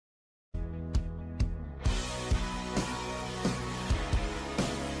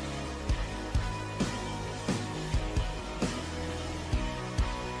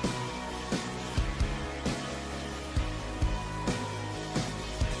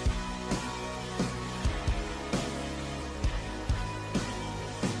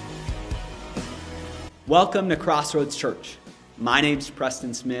Welcome to Crossroads Church. My name's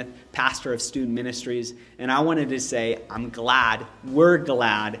Preston Smith, pastor of student ministries, and I wanted to say we're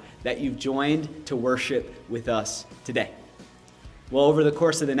glad that you've joined to worship with us today. Well, over the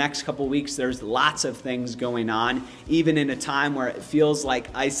course of the next couple weeks, there's lots of things going on, even in a time where it feels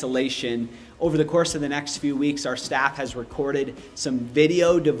like isolation. Over the course of the next few weeks, our staff has recorded some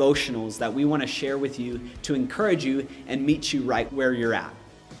video devotionals that we want to share with you to encourage you and meet you right where you're at.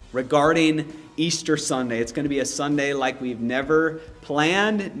 Regarding Easter Sunday, it's going to be a Sunday like we've never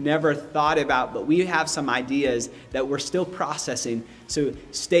planned, never thought about, but we have some ideas that we're still processing, so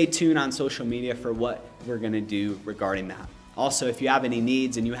stay tuned on social media for what we're going to do regarding that. Also, if you have any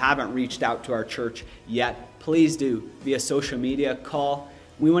needs and you haven't reached out to our church yet, please do via social media, call.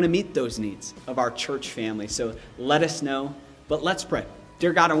 We want to meet those needs of our church family, so let us know. But let's pray.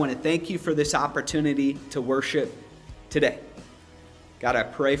 Dear God, I want to thank you for this opportunity to worship today. God, I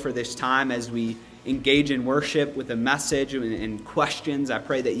pray for this time as we engage in worship with a message and questions. I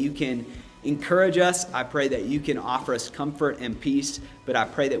pray that you can encourage us. I pray that you can offer us comfort and peace, but I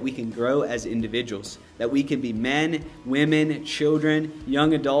pray that we can grow as individuals, that we can be men, women, children,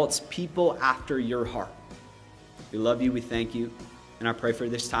 young adults, people after your heart. We love you, we thank you, and I pray for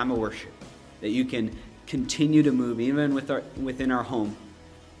this time of worship, that you can continue to move even within our home.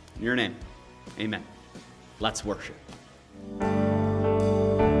 In your name, amen. Let's worship.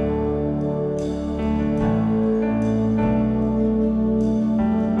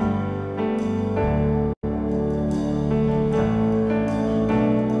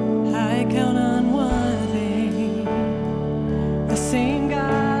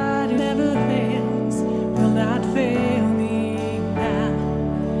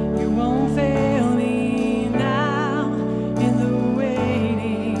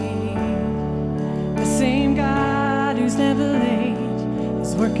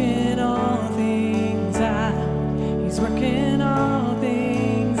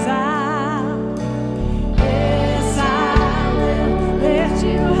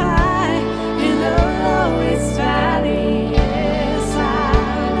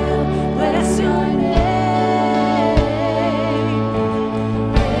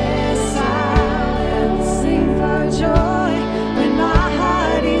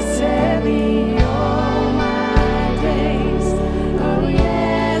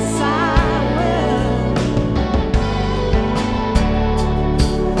 Yes,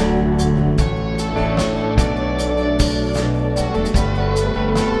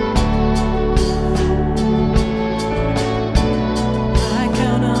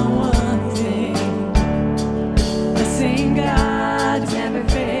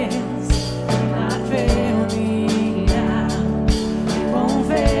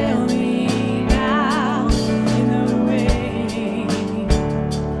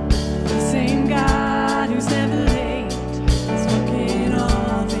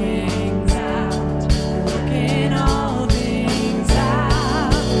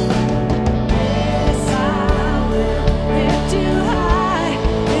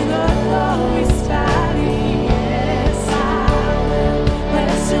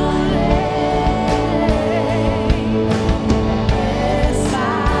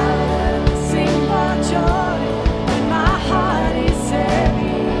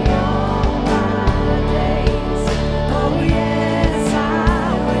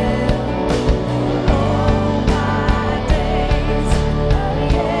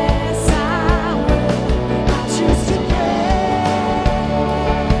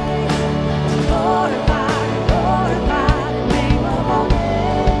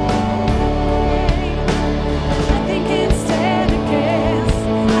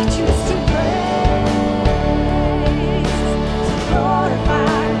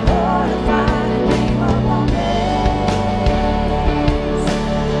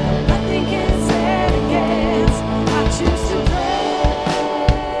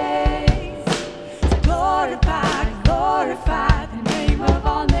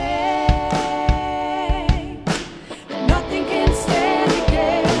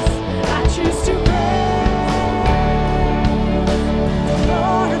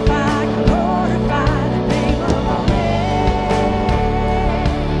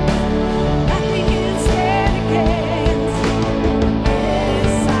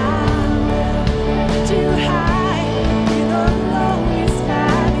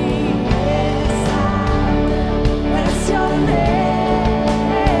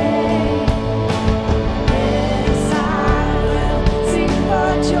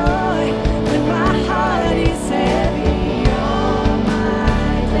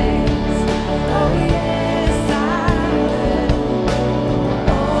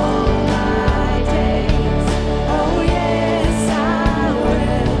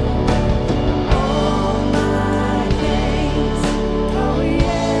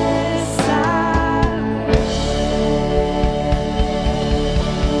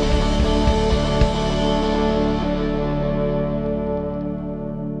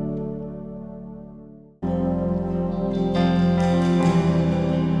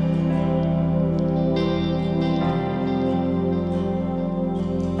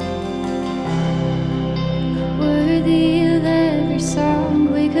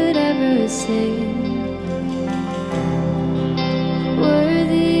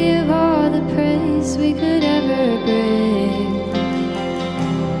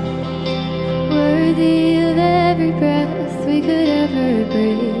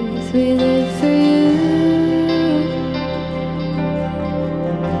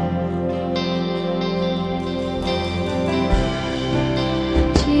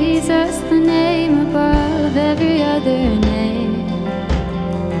 other name.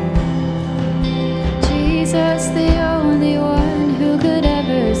 Jesus, the only one who could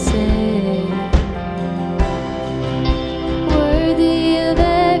ever save. Worthy of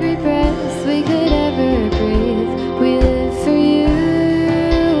every breath we could ever breathe. We live for you.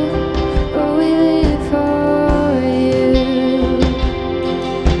 Oh, we live for you.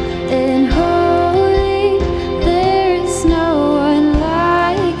 And holy, there is no one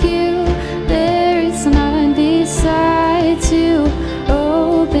like you. There is none beside you.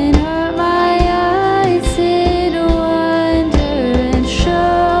 Open up my eyes in wonder and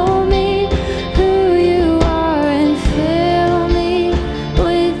show me who you are, and fill me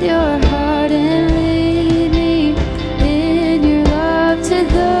with your heart and lead me in your love to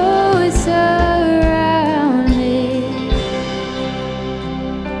those around me.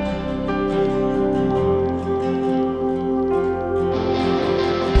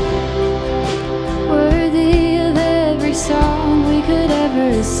 Worthy of every song we could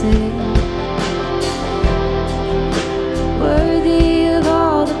ever sing. Worthy of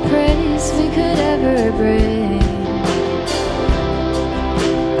all the praise we could ever bring.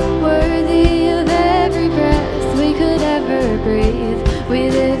 Worthy of every breath we could ever breathe. We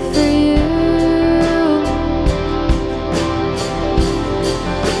live for you.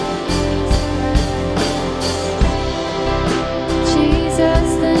 Jesus,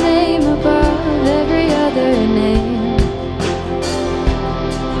 the name above every other name.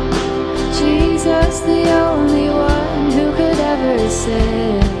 Jesus, the only one who could ever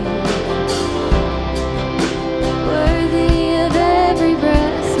save. Worthy of every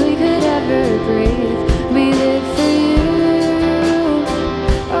breath we could ever breathe. We live for you.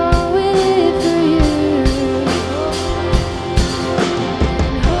 Oh, we live for you.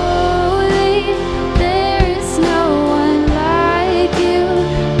 And holy, there is no one like you.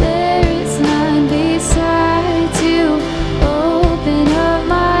 There is none beside you. Open up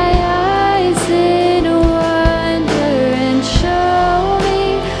my eyes in wonder and show me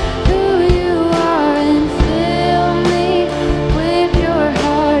who you are, and fill me with your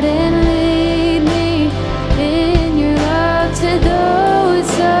heart and lead me in your love to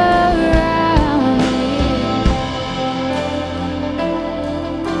those around me.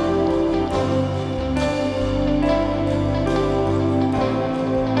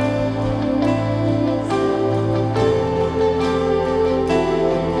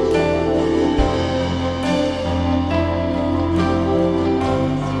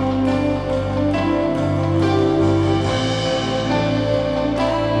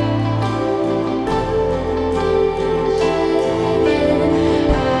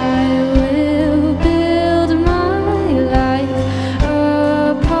 I will build my life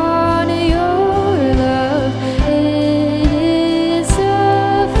upon your love. It is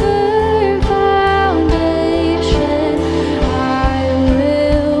a firm foundation. I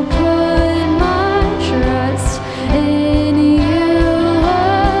will put my trust in you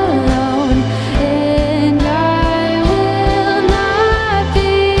alone, and I will not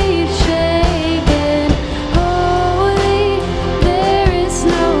be shaken. Holy, there is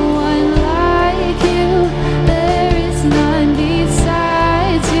no one like you. There is none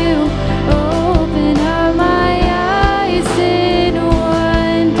beside you. Open up my eyes in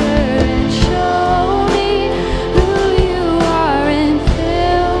wonder and show me who you are, and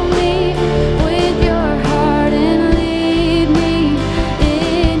fill me with your heart and lead me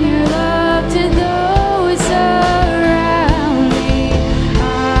in your love to those around me.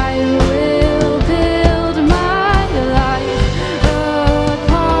 I will build my life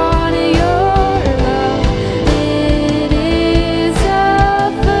upon your love. It is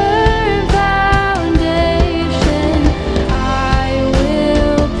a firm foundation. I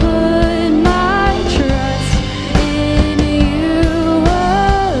will put my trust in you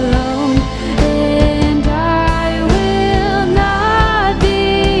alone, and I will not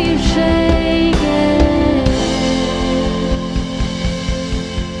be shaken.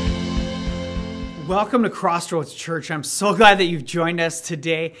 Welcome to Crossroads Church. I'm so glad that you've joined us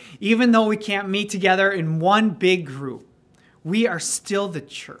today. Even though we can't meet together in one big group, we are still the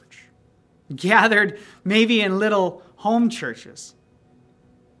church, gathered maybe in little home churches.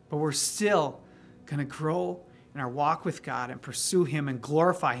 But we're still going to grow in our walk with God and pursue Him and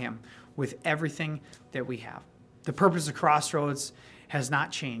glorify Him with everything that we have. The purpose of Crossroads has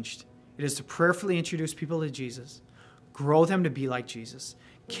not changed. It is to prayerfully introduce people to Jesus, grow them to be like Jesus,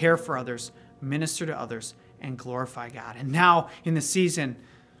 care for others, minister to others, and glorify God. And now in the season,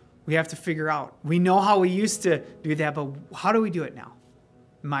 we have to figure out, we know how we used to do that, but how do we do it now?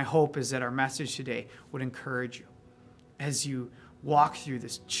 My hope is that our message today would encourage you as you walk through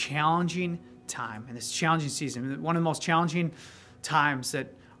this challenging time in this challenging season, one of the most challenging times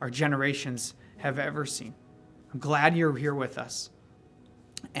that our generations have ever seen. I'm glad you're here with us,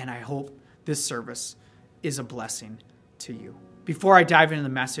 and I hope this service is a blessing to you. Before I dive into the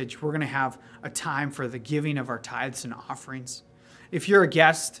message, we're going to have a time for the giving of our tithes and offerings. If you're a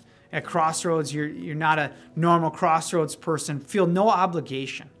guest at Crossroads, you're not a normal Crossroads person, feel no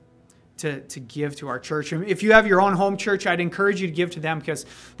obligation to give to our church. And if you have your own home church, I'd encourage you to give to them, because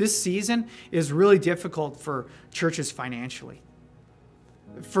this season is really difficult for churches financially.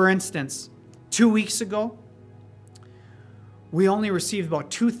 For instance, 2 weeks ago, we only received about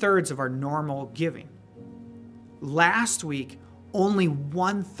 2/3 of our normal giving. Last week, only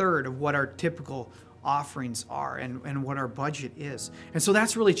 1/3 of what our typical offerings are and what our budget is. And so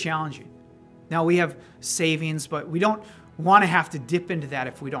that's really challenging. Now, we have savings, but we don't want to have to dip into that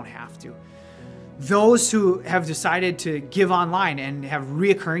if we don't have to. Those who have decided to give online and have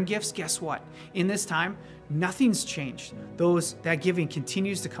reoccurring gifts, guess what? In this time, nothing's changed. That giving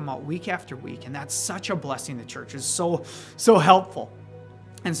continues to come out week after week, and that's such a blessing. The church is so helpful.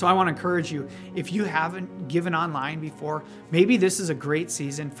 And so I want to encourage you, if you haven't given online before, maybe this is a great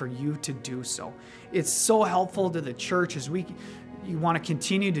season for you to do so. It's so helpful to the church as you want to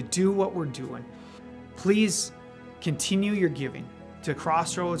continue to do what we're doing. Please continue your giving to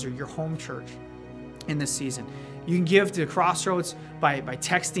Crossroads or your home church in this season. You can give to Crossroads by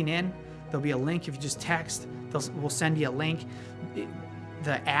texting in. There'll be a link. If you just text, we'll send you a link.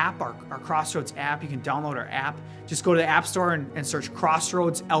 The app, our Crossroads app, you can download our app. Just go to the App Store and search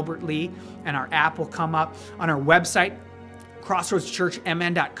Crossroads Albert Lee, and our app will come up. On our website,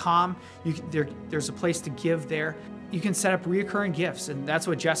 crossroadschurchmn.com, there's a place to give there. You can set up recurring gifts, and that's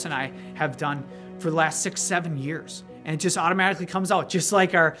what Jess and I have done for the last 6-7 years. And it just automatically comes out, just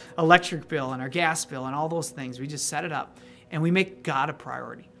like our electric bill and our gas bill and all those things. We just set it up, and we make God a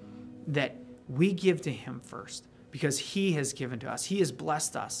priority, that we give to Him first, because He has given to us. He has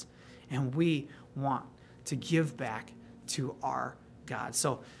blessed us, and we want to give back to our God.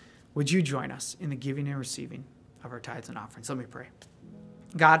 So would you join us in the giving and receiving of our tithes and offerings? Let me pray.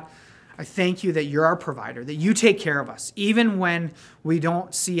 God, I thank you that you're our provider, that you take care of us, even when we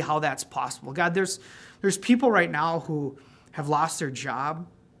don't see how that's possible. God, there's people right now who have lost their job.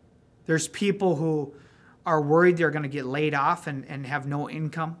 There's people who are worried they're going to get laid off and have no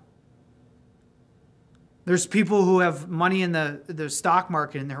income. There's people who have money in the stock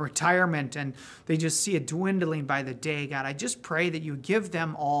market in their retirement, and they just see it dwindling by the day. God, I just pray that you give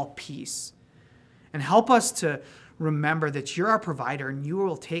them all peace and help us to remember that you're our provider and you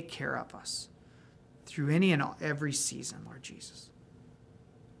will take care of us through any and every season, Lord Jesus.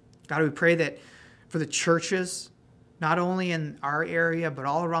 God, we pray that for the churches, not only in our area, but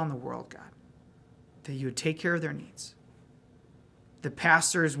all around the world, God, that you would take care of their needs. The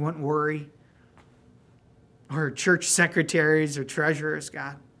pastors wouldn't worry, or church secretaries or treasurers,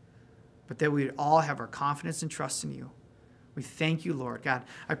 God, but that we'd all have our confidence and trust in you. We thank you, Lord. God,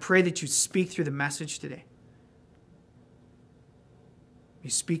 I pray that you speak through the message today. You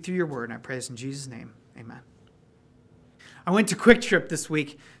speak through your word, and I pray this in Jesus' name. Amen. I went to Quick Trip this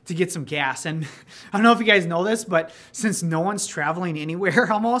week to get some gas, and I don't know if you guys know this, but since no one's traveling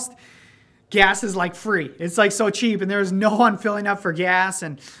anywhere almost, gas is like free. It's like so cheap, and there's no one filling up for gas.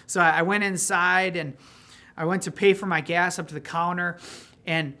 And so I went inside, and I went to pay for my gas up to the counter,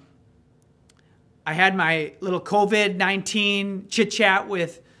 and I had my little COVID-19 chit-chat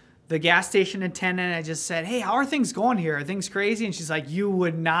with the gas station attendant. I just said, hey, how are things going here? Are things crazy? And she's like, you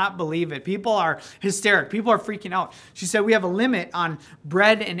would not believe it. People are hysteric. People are freaking out. She said, we have a limit on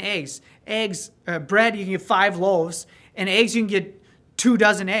bread and eggs. Bread, you can get 5 loaves, and eggs, you can get 2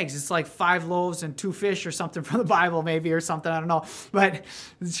 dozen eggs. It's like 5 loaves and 2 fish or something from the Bible maybe, or something. I don't know. But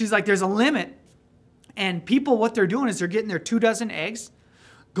she's like, there's a limit. And people, what they're doing is they're getting their 2 dozen eggs,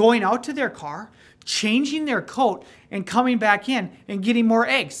 going out to their car, changing their coat, and coming back in and getting more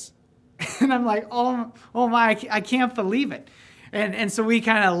eggs. And I'm like, oh my, I can't believe it. And so we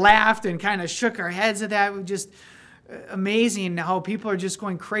kind of laughed and kind of shook our heads at that. It was just amazing how people are just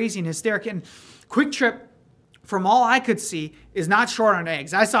going crazy and hysteric. And Quick Trip, from all I could see, is not short on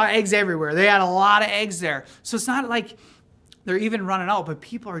eggs. I saw eggs everywhere. They had a lot of eggs there. So it's not like they're even running out, but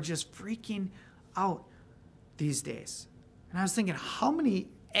people are just freaking out these days. And I was thinking, how many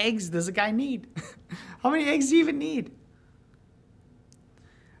eggs does a guy need? How many eggs do you even need?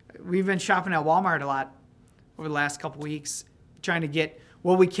 We've been shopping at Walmart a lot over the last couple weeks, trying to get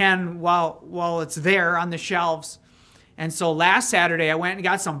what we can while it's there on the shelves. And so last Saturday, I went and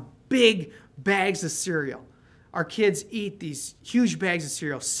got some big bags of cereal. Our kids eat these huge bags of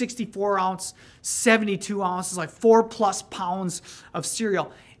cereal, 64 ounce, 72 ounces, like 4+ pounds of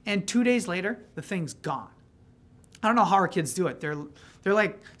cereal. And 2 days later, the thing's gone. I don't know how our kids do it. They're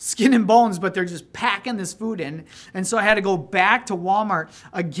like skin and bones, but they're just packing this food in. And so I had to go back to Walmart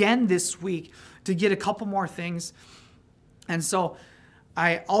again this week to get a couple more things. And so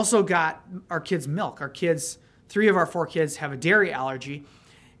I also got our kids milk. Our kids, 3 of our 4 kids have a dairy allergy.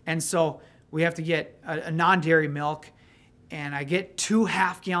 And so we have to get a non-dairy milk. And I get 2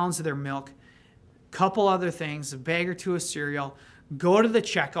 half gallons of their milk, couple other things, a bag or 2 of cereal, go to the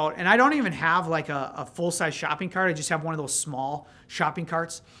checkout, and I don't even have like a full-size shopping cart. I just have one of those small shopping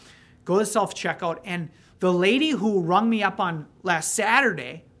carts. Go to self-checkout, and the lady who rung me up on last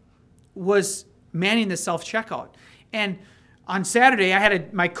Saturday was manning the self-checkout. And on Saturday, I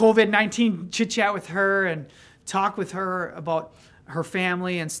had my COVID-19 chit-chat with her and talk with her about her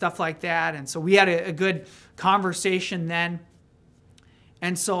family and stuff like that. And so we had a good conversation then.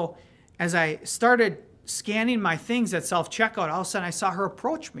 And so as I started scanning my things at self-checkout, all of a sudden I saw her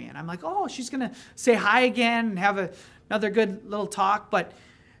approach me. And I'm like, oh, she's going to say hi again and have another good little talk. But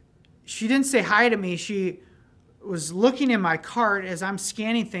she didn't say hi to me. She was looking in my cart as I'm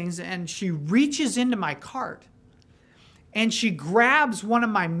scanning things, and she reaches into my cart and she grabs one of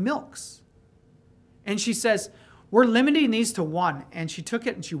my milks. And she says, we're limiting these to 1. And she took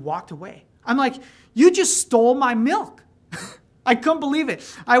it and she walked away. I'm like, you just stole my milk. I couldn't believe it.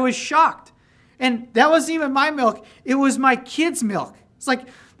 I was shocked. And that wasn't even my milk. It was my kid's milk. It's like,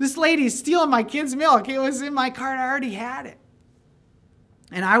 this lady's stealing my kid's milk. It was in my cart. I already had it.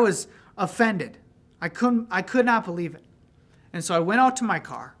 And I was offended. I could not believe it. And so I went out to my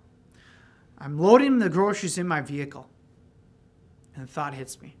car. I'm loading the groceries in my vehicle. And the thought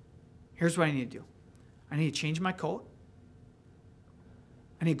hits me. Here's what I need to do. I need to change my coat.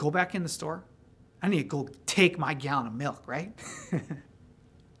 I need to go back in the store. I need to go take my gallon of milk, right?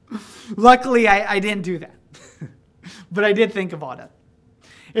 Luckily, I didn't do that. But I did think about it.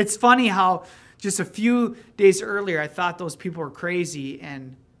 It's funny how just a few days earlier, I thought those people were crazy.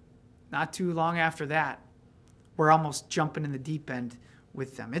 And not too long after that, we're almost jumping in the deep end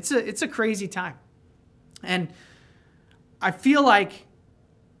with them. It's a crazy time. And I feel like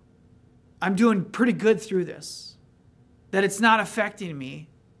I'm doing pretty good through this, that it's not affecting me.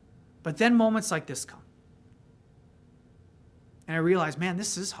 But then moments like this come. And I realize, man,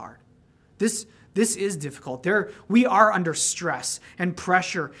 this is hard. This is difficult. We are under stress and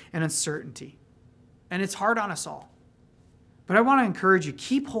pressure and uncertainty. And it's hard on us all. But I want to encourage you,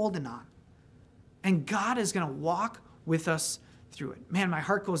 keep holding on. And God is going to walk with us through it. Man, my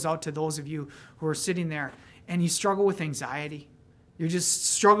heart goes out to those of you who are sitting there and you struggle with anxiety. You're just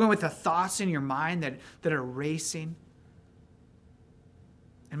struggling with the thoughts in your mind that are racing.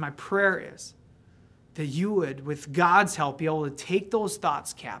 And my prayer is that you would, with God's help, be able to take those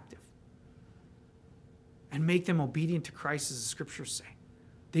thoughts captive and make them obedient to Christ, as the scriptures say.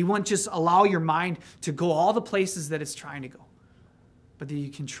 That you wouldn't just allow your mind to go all the places that it's trying to go, but that you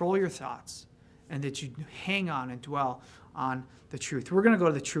control your thoughts and that you hang on and dwell on the truth. We're going to go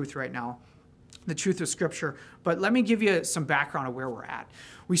to the truth right now, the truth of Scripture. But let me give you some background of where we're at.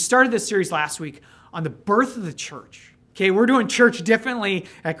 We started this series last week on the birth of the church. Okay, we're doing church differently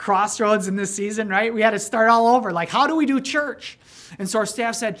at Crossroads in this season, right? We had to start all over. Like, how do we do church? And so our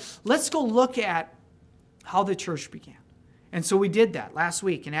staff said, let's go look at how the church began. And so we did that last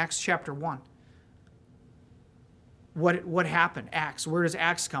week in Acts chapter 1. What happened? Acts. Where does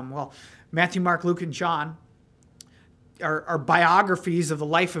Acts come? Well, Matthew, Mark, Luke, and John are biographies of the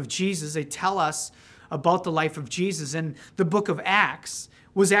life of Jesus. They tell us about the life of Jesus. And the book of Acts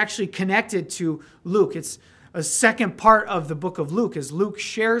was actually connected to Luke. It's a second part of the book of Luke, as Luke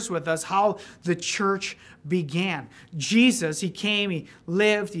shares with us how the church began. Jesus, he came, he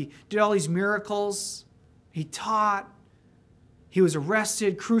lived, he did all these miracles, he taught, he was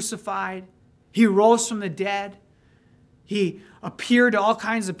arrested, crucified, he rose from the dead, he appeared to all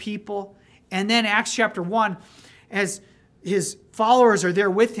kinds of people. And then Acts chapter 1, as his followers are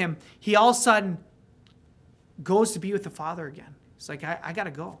there with him, he all of a sudden goes to be with the Father again. He's like, I got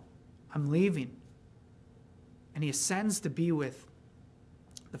to go. I'm leaving. And he ascends to be with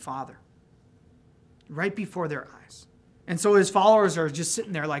the Father right before their eyes. And so his followers are just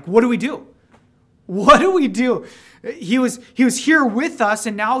sitting there like, what do we do? What do we do? He was here with us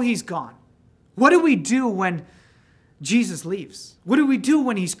and now he's gone. What do we do when Jesus leaves? What do we do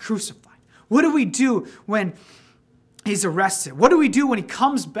when he's crucified? What do we do when he's arrested? What do we do when he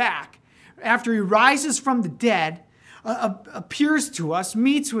comes back after he rises from the dead, appears to us,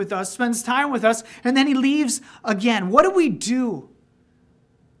 meets with us, spends time with us, and then he leaves again? What do we do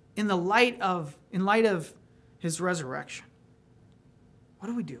in light of his resurrection? What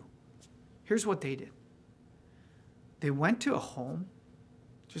do we do? Here's what they did. They went to a home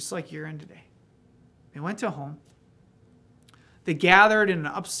just like you're in today. They went to a home. They gathered in an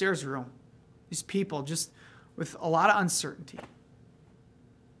upstairs room. These people, just with a lot of uncertainty,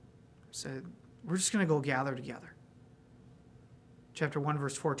 said, we're just going to go gather together. Chapter 1,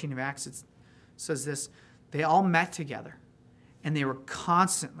 verse 14 of Acts, it says this, they all met together, and they were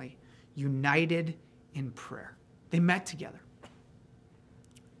constantly united in prayer. They met together,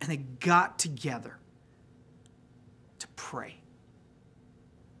 and they got together to pray.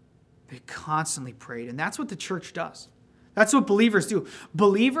 They constantly prayed, and that's what the church does. That's what believers do.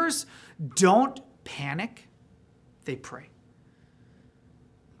 Believers don't panic, they pray.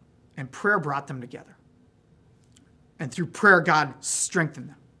 And prayer brought them together. And through prayer, God strengthened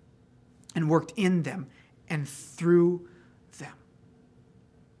them and worked in them and through them.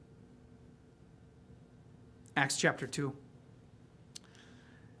 Acts chapter 2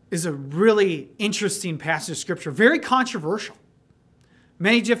 is a really interesting passage of Scripture, very controversial.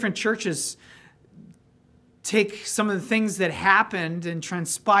 Many different churches take some of the things that happened and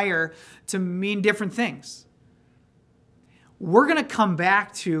transpire to mean different things. We're going to come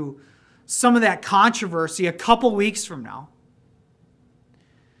back to some of that controversy a couple weeks from now.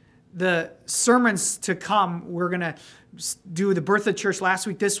 The sermons to come, we're going to do the birth of the church last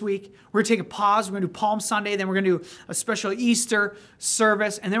week, this week. We're going to take a pause. We're going to do Palm Sunday. Then we're going to do a special Easter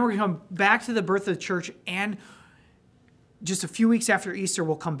service. And then we're going to come back to the birth of the church. And just a few weeks after Easter,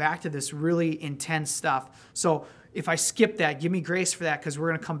 we'll come back to this really intense stuff. So if I skip that, give me grace for that because we're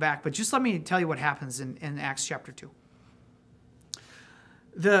going to come back. But just let me tell you what happens in Acts chapter 2.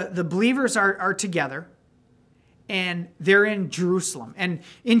 The believers are together, and they're in Jerusalem. And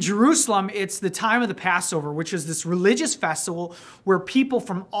in Jerusalem, it's the time of the Passover, which is this religious festival where people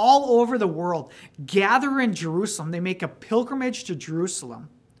from all over the world gather in Jerusalem. They make a pilgrimage to Jerusalem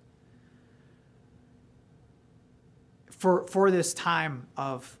for this time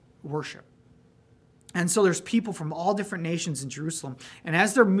of worship. And so there's people from all different nations in Jerusalem. And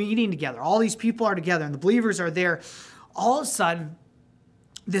as they're meeting together, all these people are together, and the believers are there, all of a sudden,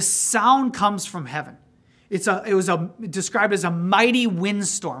 this sound comes from heaven. It was described as a mighty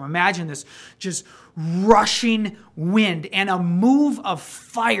windstorm. Imagine this, just rushing wind and a move of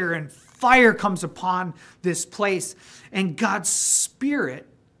fire, and fire comes upon this place. And God's Spirit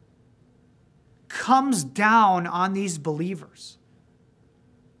comes down on these believers.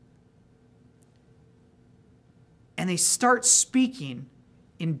 And they start speaking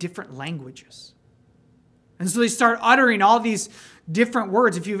in different languages. And so they start uttering all these different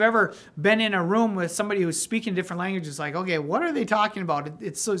words. If you've ever been in a room with somebody who's speaking different languages, like, okay, what are they talking about?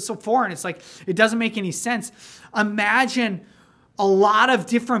 It's so foreign. It's like, it doesn't make any sense. Imagine a lot of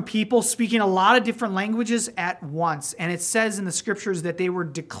different people speaking a lot of different languages at once. And it says in the scriptures that they were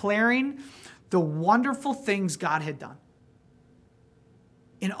declaring the wonderful things God had done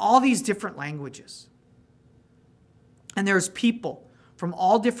in all these different languages. And there's people from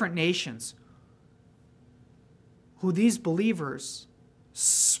all different nations who these believers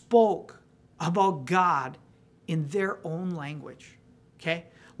spoke about God in their own language. Okay?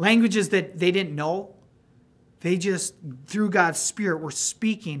 Languages that they didn't know. They just, through God's Spirit, were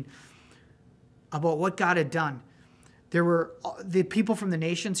speaking about what God had done. There were the people from the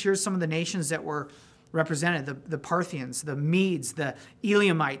nations. Here's some of the nations that were represented. The Parthians, the Medes, the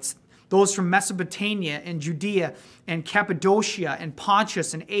Elamites, those from Mesopotamia and Judea and Cappadocia and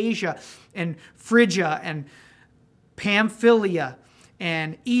Pontus and Asia and Phrygia and Pamphylia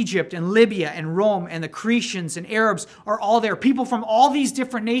and Egypt and Libya and Rome and the Cretians and Arabs are all there. People from all these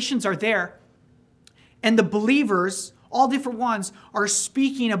different nations are there. And the believers, all different ones, are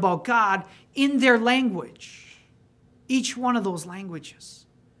speaking about God in their language. Each one of those languages.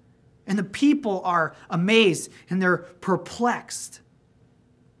 And the people are amazed and they're perplexed.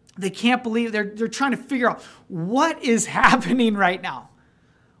 They can't believe, they're trying to figure out what is happening right now.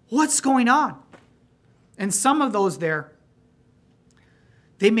 What's going on? And some of those there,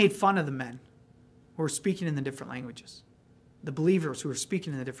 they made fun of the men who were speaking in the different languages. The believers who were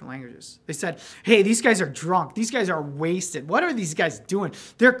speaking in the different languages. They said, hey, these guys are drunk. These guys are wasted. What are these guys doing?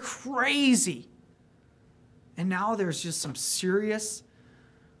 They're crazy. And now there's just some serious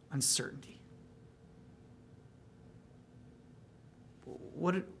uncertainty.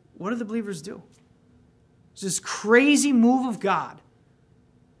 What do the believers do? It's this crazy move of God.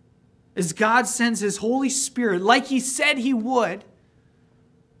 As God sends His Holy Spirit, like He said He would.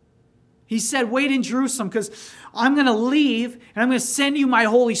 He said, wait in Jerusalem because I'm going to leave and I'm going to send you my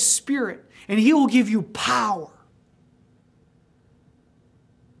Holy Spirit and He will give you power.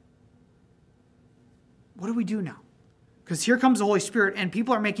 What do we do now? Because here comes the Holy Spirit and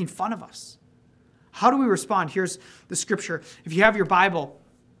people are making fun of us. How do we respond? Here's the scripture. If you have your Bible,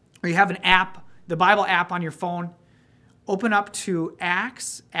 or you have an app, the Bible app on your phone, open up to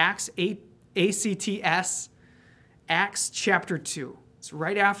Acts, A-C-T-S, Acts chapter 2. It's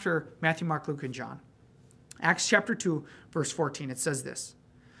right after Matthew, Mark, Luke, and John. Acts chapter 2, verse 14. It says this.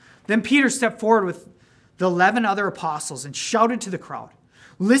 Then Peter stepped forward with the 11 other apostles and shouted to the crowd,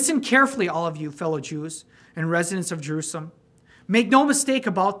 "Listen carefully, all of you fellow Jews and residents of Jerusalem. Make no mistake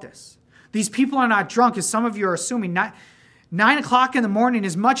about this. These people are not drunk, as some of you are assuming. 9 o'clock in the morning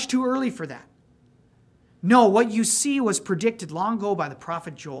is much too early for that. No, what you see was predicted long ago by the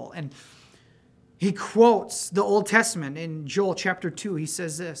prophet Joel." And he quotes the Old Testament in Joel chapter 2. He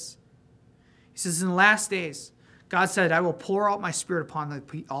says this. He says, "In the last days, God said, I will pour out my spirit upon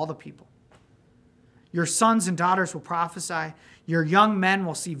all the people. Your sons and daughters will prophesy. Your young men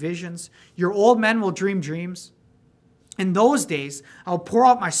will see visions. Your old men will dream dreams. In those days, I will pour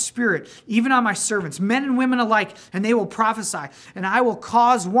out my spirit, even on my servants, men and women alike, and they will prophesy. And I will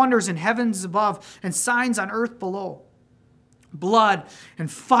cause wonders in heavens above and signs on earth below. Blood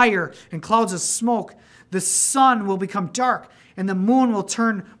and fire and clouds of smoke. The sun will become dark, and the moon will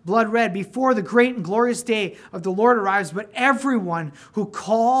turn blood red before the great and glorious day of the Lord arrives. But everyone who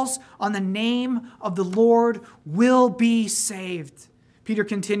calls on the name of the Lord will be saved." Peter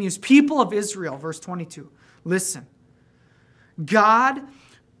continues, "People of Israel," verse 22, "listen. God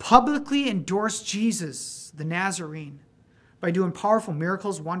publicly endorsed Jesus, the Nazarene, by doing powerful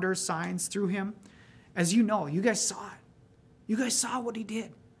miracles, wonders, signs through him. As you know, you guys saw it. You guys saw what he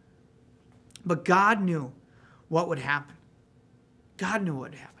did. But God knew what would happen. God knew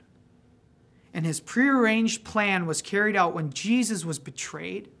what would happen. And his prearranged plan was carried out when Jesus was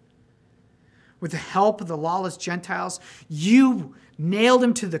betrayed. With the help of the lawless Gentiles, you nailed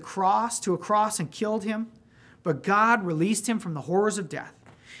him to a cross and killed him. But God released him from the horrors of death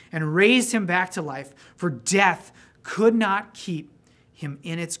and raised him back to life, for death could not keep him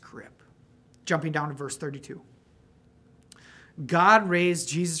in its grip." Jumping down to verse 32. God raised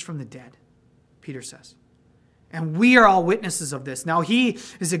Jesus from the dead, Peter says. And we are all witnesses of this. Now he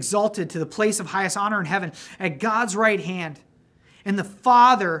is exalted to the place of highest honor in heaven at God's right hand. And the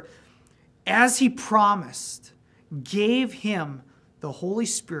Father, as he promised, gave him the Holy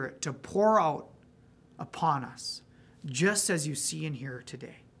Spirit to pour out upon us, just as you see and hear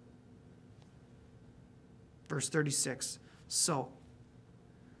today. Verse 36. "So,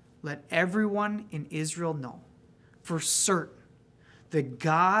 let everyone in Israel know for certain that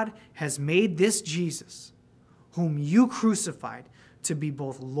God has made this Jesus, whom you crucified, to be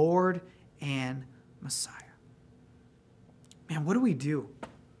both Lord and Messiah." Man, what do we do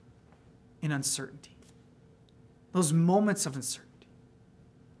in uncertainty? Those moments of uncertainty.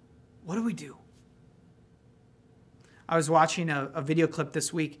 What do we do? I was watching a video clip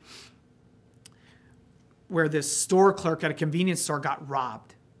this week where this store clerk at a convenience store got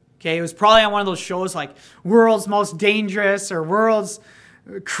robbed. Okay, it was probably on one of those shows like World's Most Dangerous or World's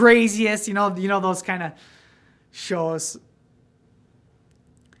Craziest, you know those kind of shows.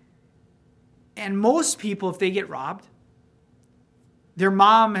 And most people, if they get robbed, their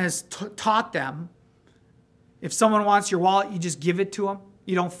mom has taught them, if someone wants your wallet, you just give it to them.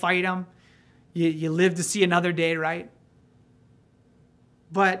 You don't fight them. You live to see another day, right?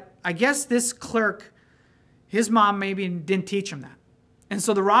 But I guess this clerk, his mom maybe didn't teach him that. And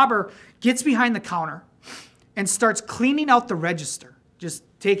so the robber gets behind the counter and starts cleaning out the register, just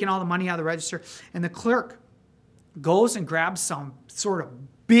taking all the money out of the register. And the clerk goes and grabs some sort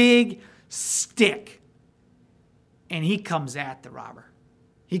of big stick. And he comes at the robber.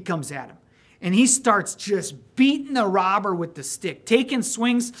 He comes at him. And he starts just beating the robber with the stick, taking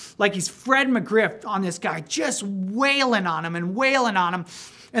swings like he's Fred McGriff on this guy, just wailing on him and wailing on him.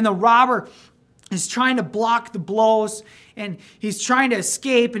 And the robber is trying to block the blows, and he's trying to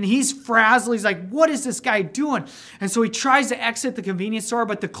escape, and he's frazzled. He's like, what is this guy doing? And so he tries to exit the convenience store,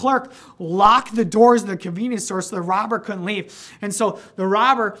 but the clerk locked the doors of the convenience store so the robber couldn't leave. And so the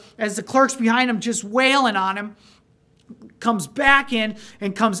robber, as the clerk's behind him, just wailing on him, comes back in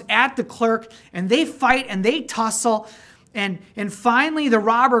and comes at the clerk, and they fight and they tussle, and finally the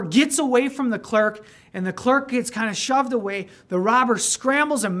robber gets away from the clerk, and the clerk gets kind of shoved away. The robber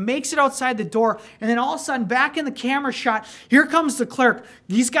scrambles and makes it outside the door, and then all of a sudden, back in the camera shot, here comes the clerk.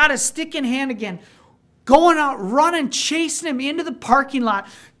 He's got his stick in hand again, going out, running, chasing him into the parking lot,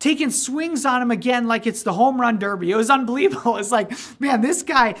 taking swings on him again like it's the home run derby. It was unbelievable. It's like, man, this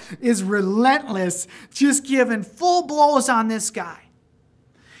guy is relentless, just giving full blows on this guy.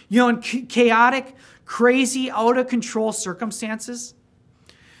 You know, in chaotic, crazy, out of control circumstances,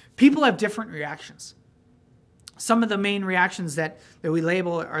 people have different reactions. Some of the main reactions that we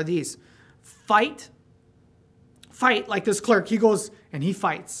label are these: fight, fight like this clerk. He goes and he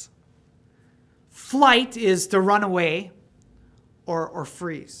fights. Flight is to run away or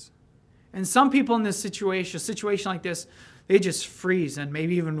freeze. And some people in this situation, a situation like this, they just freeze and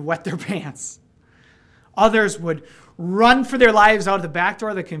maybe even wet their pants. Others would run for their lives out of the back door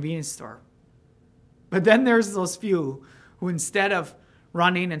of the convenience store. But then there's those few who instead of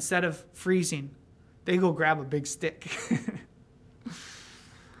running, instead of freezing, they go grab a big stick.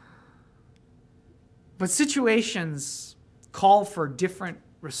 But situations call for different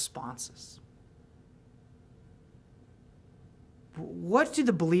responses. What do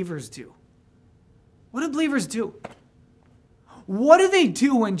the believers do? What do believers do? What do they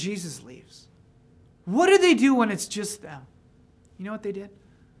do when Jesus leaves? What do they do when it's just them? You know what they did?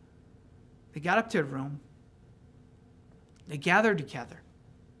 They got up to a room. They gathered together.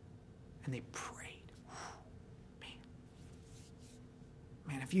 And they prayed.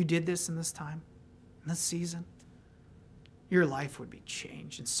 Man, if you did this in this time, in this season, your life would be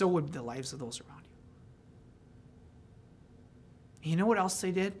changed. And so would the lives of those around you. And you know what else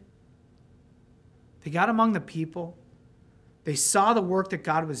they did? They got among the people. They saw the work that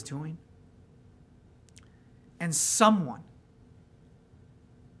God was doing. And someone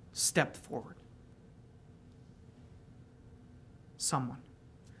stepped forward. Someone.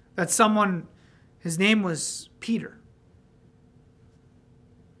 That someone, his name was Peter.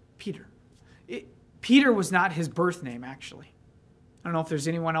 Peter. Peter was not his birth name, actually. I don't know if there's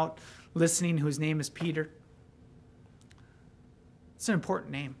anyone out listening whose name is Peter. It's an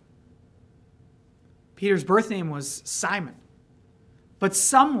important name. Peter's birth name was Simon. But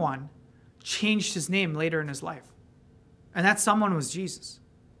someone changed his name later in his life. And that someone was Jesus.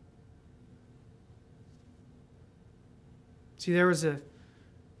 See, there was a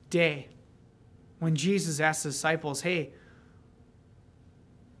day when Jesus asked his disciples, hey,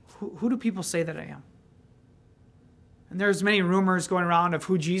 who do people say that I am? And there's many rumors going around of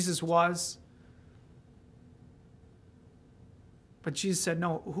who Jesus was. But Jesus said,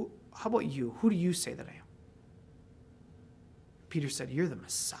 no, how about you? Who do you say that I am? Peter said, you're the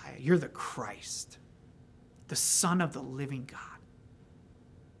Messiah. You're the Christ, the Son of the living God.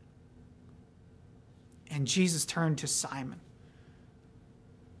 And Jesus turned to Simon.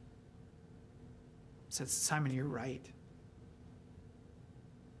 Said, Simon, you're right.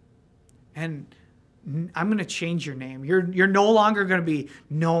 And I'm going to change your name. You're no longer going to be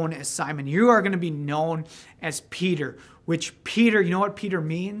known as Simon. You are going to be known as Peter, which Peter, you know what Peter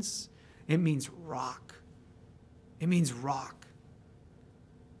means? It means rock. It means rock.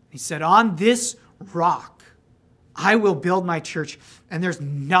 He said, on this rock, I will build my church, and there's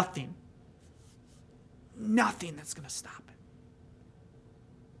nothing that's going to stop it.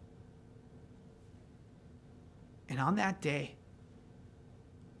 And on that day,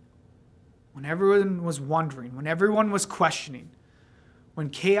 when everyone was wondering, when everyone was questioning, when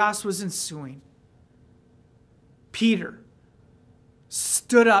chaos was ensuing, Peter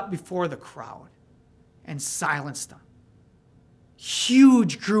stood up before the crowd and silenced them.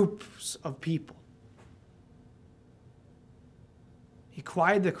 Huge groups of people. He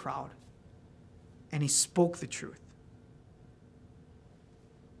quieted the crowd and he spoke the truth.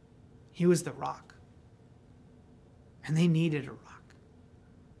 He was the rock. And they needed a rock.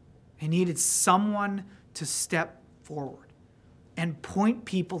 They needed someone to step forward and point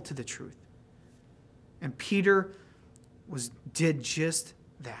people to the truth. And Peter did just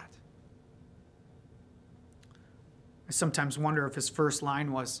that. I sometimes wonder if his first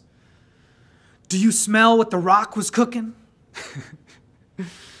line was, do you smell what the rock was cooking?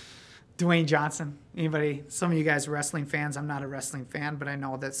 Dwayne Johnson. Anybody? Some of you guys are wrestling fans. I'm not a wrestling fan, but I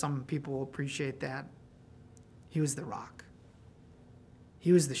know that some people will appreciate that. He was the rock.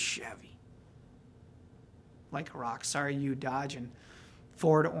 He was the Chevy. Like a rock. Sorry, you Dodge and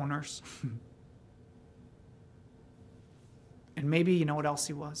Ford owners. And maybe you know what else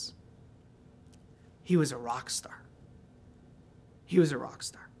he was? He was a rock star. He was a rock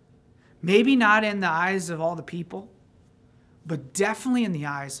star. Maybe not in the eyes of all the people, but definitely in the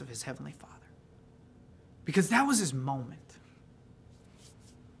eyes of his Heavenly Father. Because that was his moment.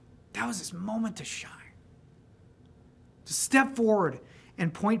 That was his moment to shine. To step forward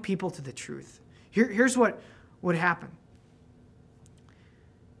and point people to the truth. Here's what would happen.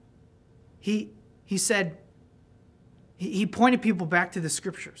 He said, he pointed people back to the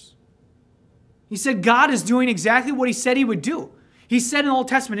scriptures. He said God is doing exactly what he said he would do. He said in the Old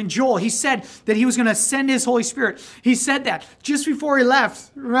Testament, in Joel, he said that he was going to send his Holy Spirit. He said that just before he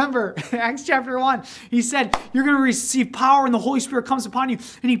left. Remember, Acts chapter 1, he said, you're going to receive power and the Holy Spirit comes upon you.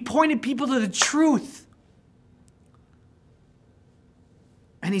 And he pointed people to the truth.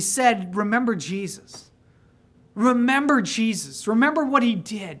 And he said, remember Jesus. Remember Jesus. Remember what he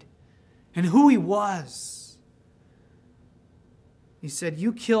did and who he was. He said,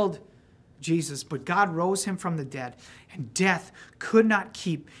 you killed Jesus, but God rose him from the dead, and death could not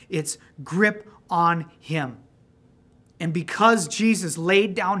keep its grip on him. And because Jesus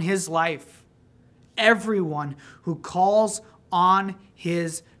laid down his life, everyone who calls on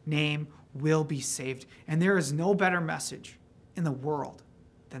his name will be saved. And there is no better message in the world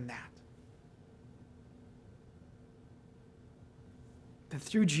than that. That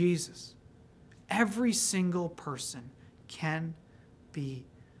through Jesus, every single person can be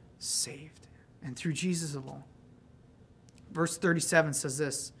saved. And through Jesus alone. Verse 37 says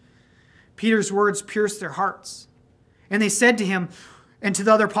this, Peter's words pierced their hearts. And they said to him and to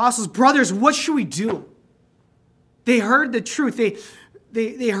the other apostles, brothers, what should we do? They heard the truth.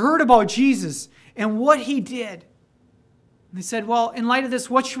 They heard about Jesus and what he did. And they said, well, in light of this,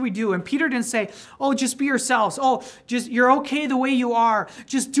 what should we do? And Peter didn't say, oh, just be yourselves. Oh, just you're okay the way you are.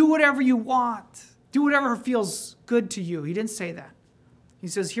 Just do whatever you want. Do whatever feels good to you. He didn't say that. He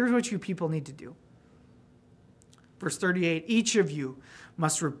says, here's what you people need to do. Verse 38, each of you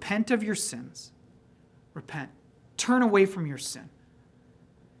must repent of your sins. Repent. Turn away from your sin.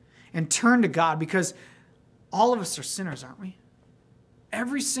 And turn to God, because all of us are sinners, aren't we?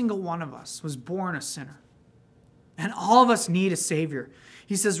 Every single one of us was born a sinner. And all of us need a Savior.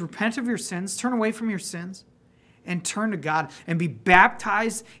 He says, repent of your sins, turn away from your sins, and turn to God and be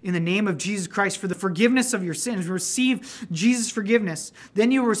baptized in the name of Jesus Christ for the forgiveness of your sins. Receive Jesus' forgiveness.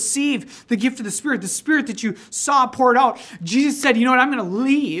 Then you'll receive the gift of the Spirit that you saw poured out. Jesus said, you know what, I'm going to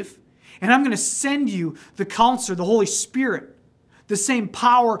leave and I'm going to send you the Counselor, the Holy Spirit. The same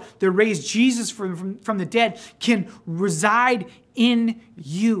power that raised Jesus from the dead can reside in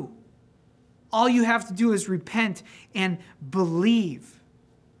you. All you have to do is repent and believe.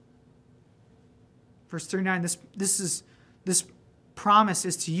 Verse 39, this promise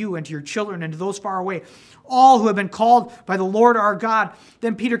is to you and to your children and to those far away, all who have been called by the Lord our God.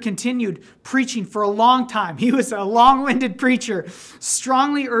 Then Peter continued preaching for a long time. He was a long-winded preacher,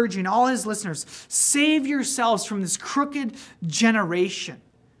 strongly urging all his listeners, save yourselves from this crooked generation.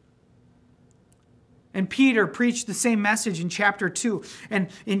 And Peter preached the same message in chapter 2 and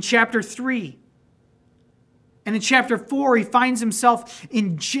in chapter 3. And in chapter 4, he finds himself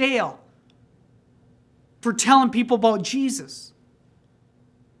in jail for telling people about Jesus.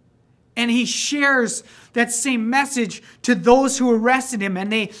 And he shares that same message to those who arrested him.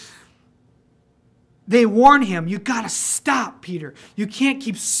 And they warn him, you got to stop, Peter. You can't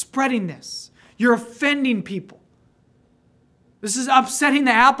keep spreading this. You're offending people. This is upsetting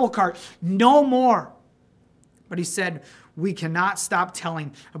the apple cart. No more. But he said, we cannot stop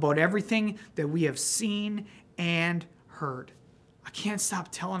telling about everything that we have seen and heard. I can't stop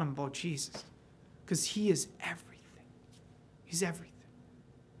telling them about Jesus. Because he is everything. He's everything.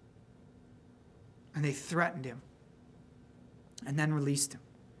 And they threatened him. And then released him.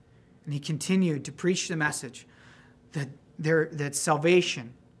 And he continued to preach the message that there is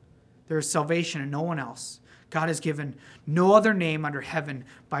salvation in no one else. God has given no other name under heaven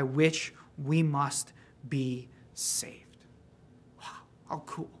by which we must be saved. Wow, how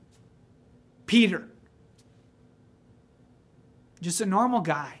cool. Peter. Just a normal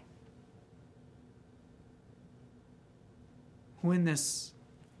guy. Who in this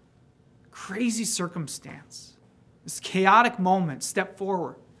crazy circumstance, this chaotic moment, stepped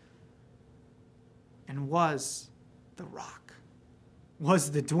forward and was the Rock, was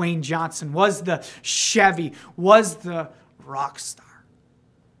the Dwayne Johnson, was the Chevy, was the rock star.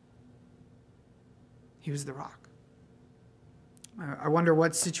 He was the Rock. I wonder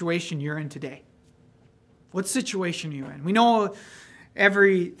what situation you're in today. What situation are you in? We know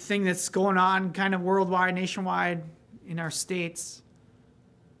everything that's going on kind of worldwide, nationwide, in our states.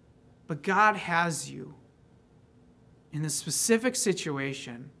 But God has you in a specific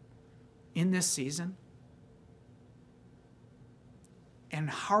situation in this season. And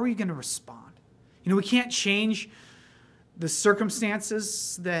how are you going to respond? You know, we can't change the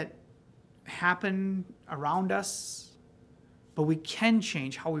circumstances that happen around us, but we can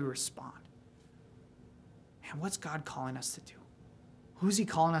change how we respond. And what's God calling us to do? Who's he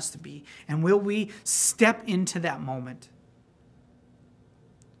calling us to be? And will we step into that moment?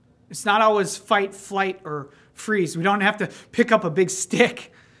 It's not always fight, flight, or freeze. We don't have to pick up a big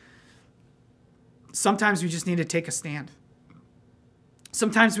stick. Sometimes we just need to take a stand.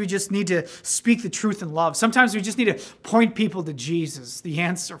 Sometimes we just need to speak the truth in love. Sometimes we just need to point people to Jesus, the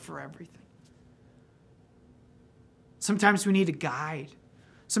answer for everything. Sometimes we need to guide.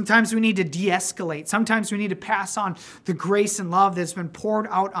 Sometimes we need to de-escalate. Sometimes we need to pass on the grace and love that's been poured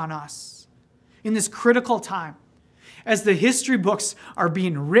out on us in this critical time. as the history books are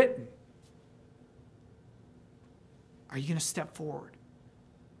being written, are you going to step forward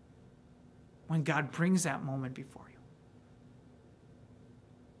when God brings that moment before you?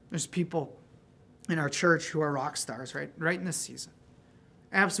 There's people in our church who are rock stars, right in this season.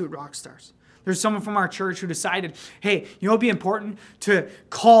 Absolute rock stars. There's someone from our church who decided, hey, you know, it'd be important to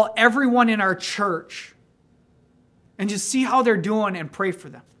call everyone in our church and just see how they're doing and pray for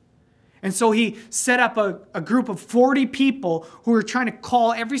them. And so he set up a group of 40 people who were trying to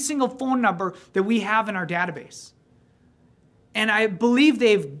call every single phone number that we have in our database. And I believe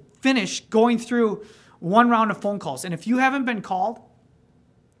they've finished going through one round of phone calls. And if you haven't been called,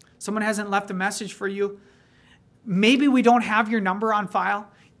 someone hasn't left a message for you, maybe we don't have your number on file,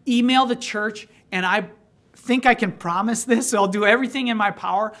 email the church, and I think I can promise this, so I'll do everything in my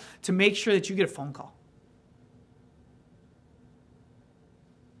power to make sure that you get a phone call.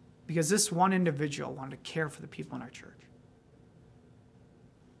 Because this one individual wanted to care for the people in our church.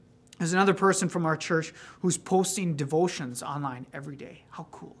 There's another person from our church who's posting devotions online every day. How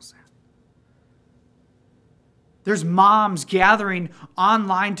cool is that? There's moms gathering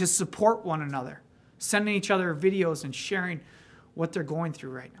online to support one another, sending each other videos and sharing what they're going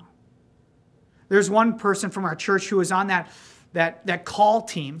through right now. There's one person from our church who is on that call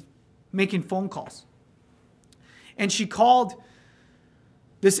team making phone calls. And she called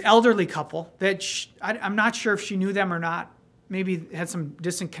this elderly couple that I'm not sure if she knew them or not, maybe had some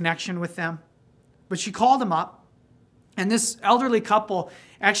distant connection with them. But she called them up. And this elderly couple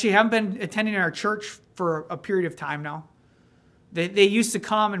actually haven't been attending our church for a period of time now. They used to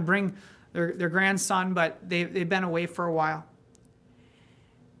come and bring their grandson, but they've been away for a while.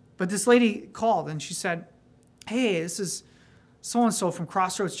 But this lady called and she said, hey, this is so-and-so from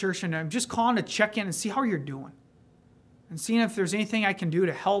Crossroads Church, and I'm just calling to check in and see how you're doing. And seeing if there's anything I can do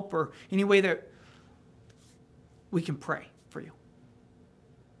to help or any way that we can pray for you.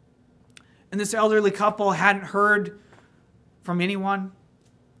 And this elderly couple hadn't heard from anyone.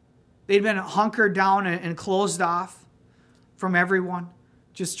 They'd been hunkered down and closed off from everyone,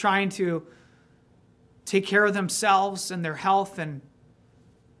 just trying to take care of themselves and their health. And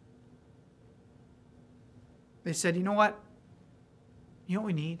they said, you know what? You know what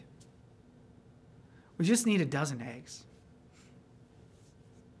we need? We just need a dozen eggs.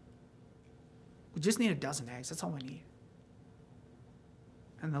 We just need a dozen eggs. That's all we need.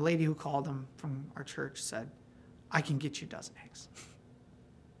 And the lady who called them from our church said, I can get you a dozen eggs.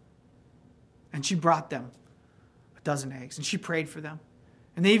 And she brought them a dozen eggs, and she prayed for them.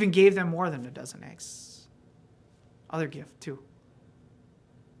 And they even gave them more than a dozen eggs. Other gift, too.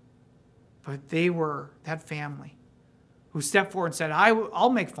 But they were that family who stepped forward and said, I'll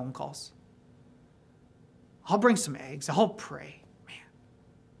make phone calls. I'll bring some eggs. I'll pray. Man,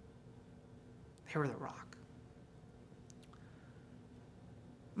 they were the rock.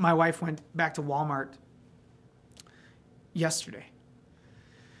 My wife went back to Walmart yesterday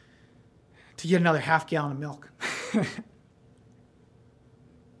to get another half gallon of milk.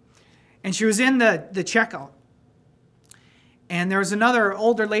 And she was in the checkout. And there was another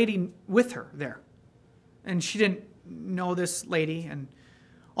older lady with her there. And she didn't know this lady. And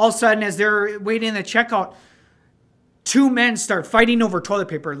all of a sudden, as they're waiting in the checkout, two men start fighting over toilet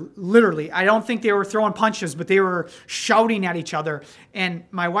paper, literally. I don't think they were throwing punches, but they were shouting at each other. And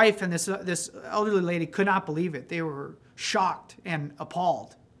my wife and this elderly lady could not believe it. They were shocked and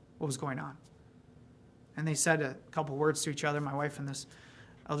appalled what was going on. And they said a couple words to each other, my wife and this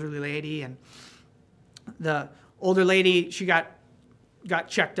elderly lady. And the older lady, she got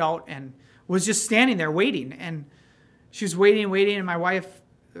checked out and was just standing there waiting. And she was waiting, and my wife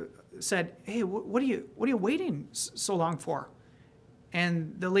said, hey, what are you waiting so long for?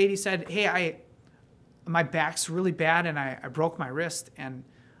 And the lady said, hey, my back's really bad and I broke my wrist and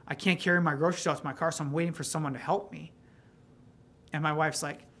I can't carry my groceries out to my car, so I'm waiting for someone to help me. And my wife's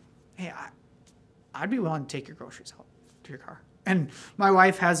like, hey, I'd be willing to take your groceries out to your car. And my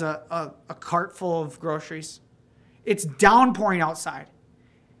wife has a cart full of groceries. It's downpouring outside.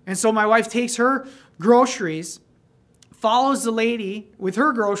 And so my wife takes her groceries, follows the lady with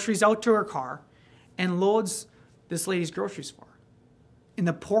her groceries out to her car, and loads this lady's groceries for her in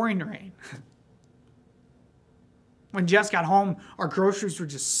the pouring rain. When Jess got home, our groceries were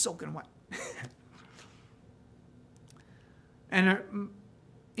just soaking wet. And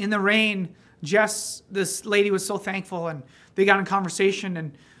in the rain, Jess, this lady was so thankful, and they got in conversation,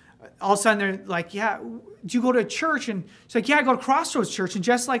 and all of a sudden they're like, yeah, do you go to church? And she's like, yeah, I go to Crossroads Church. And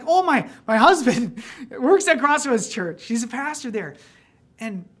Jess like, oh, my husband works at Crossroads Church. He's a pastor there.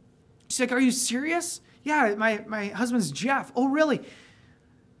 And she's like, are you serious? Yeah, my husband's Jeff. Oh, really?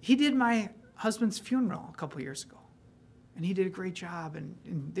 He did my husband's funeral a couple years ago. And he did a great job.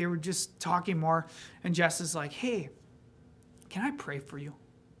 And they were just talking more. And Jess is like, hey, can I pray for you?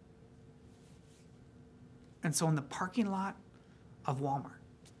 And so in the parking lot of Walmart,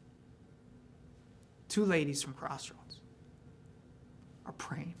 2 ladies from Crossroads are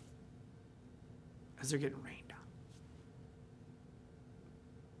praying as they're getting rained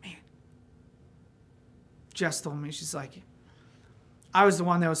on. Man. Jess told me, she's like, I was the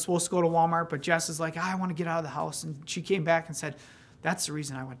one that was supposed to go to Walmart, but Jess is like, I want to get out of the house. And she came back and said, that's the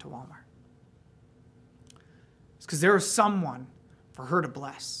reason I went to Walmart. It's because there was someone for her to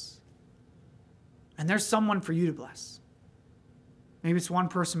bless. And there's someone for you to bless. Maybe it's one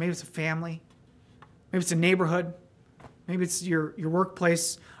person, maybe it's a family, maybe it's a neighborhood, maybe it's your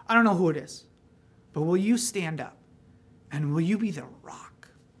workplace. I don't know who it is. But will you stand up and will you be the rock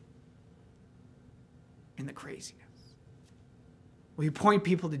in the craziness? Will you point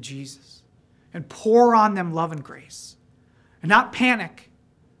people to Jesus and pour on them love and grace? And not panic,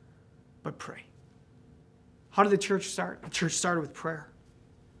 but pray. How did the church start? The church started with prayer.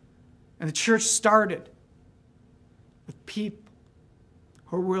 And the church started with people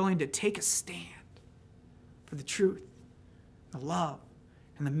who are willing to take a stand for the truth, the love,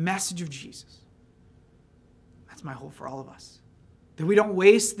 and the message of Jesus. That's my hope for all of us. That we don't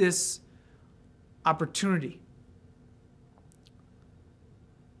waste this opportunity.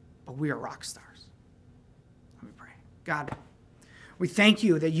 But we are rock stars. Let me pray. God, we thank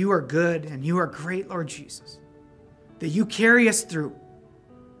you that you are good and you are great, Lord Jesus. That you carry us through.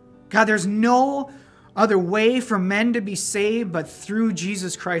 God, there's no other way for men to be saved but through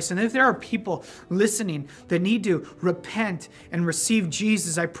Jesus Christ. And if there are people listening that need to repent and receive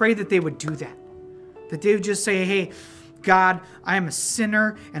Jesus, I pray that they would do that. That they would just say, hey, God, I am a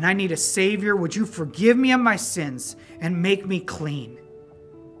sinner and I need a Savior. Would you forgive me of my sins and make me clean?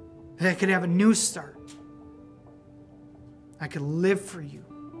 That I could have a new start. I could live for you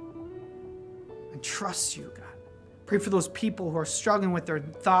and trust you, God. Pray for those people who are struggling with their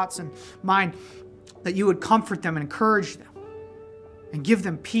thoughts and mind, that you would comfort them and encourage them and give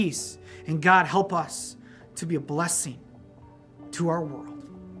them peace. And God, help us to be a blessing to our world,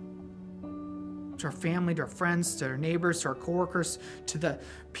 to our family, to our friends, to our neighbors, to our coworkers, to the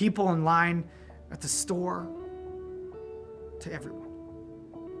people in line at the store, to everyone.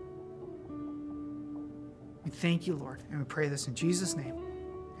 We thank you, Lord, and we pray this in Jesus' name.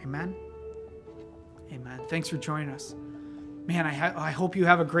 Amen. Amen. Thanks for joining us. Man, I hope you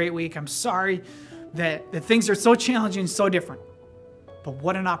have a great week. I'm sorry that things are so challenging, so different. But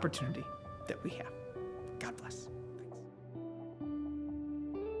what an opportunity that we have. God bless.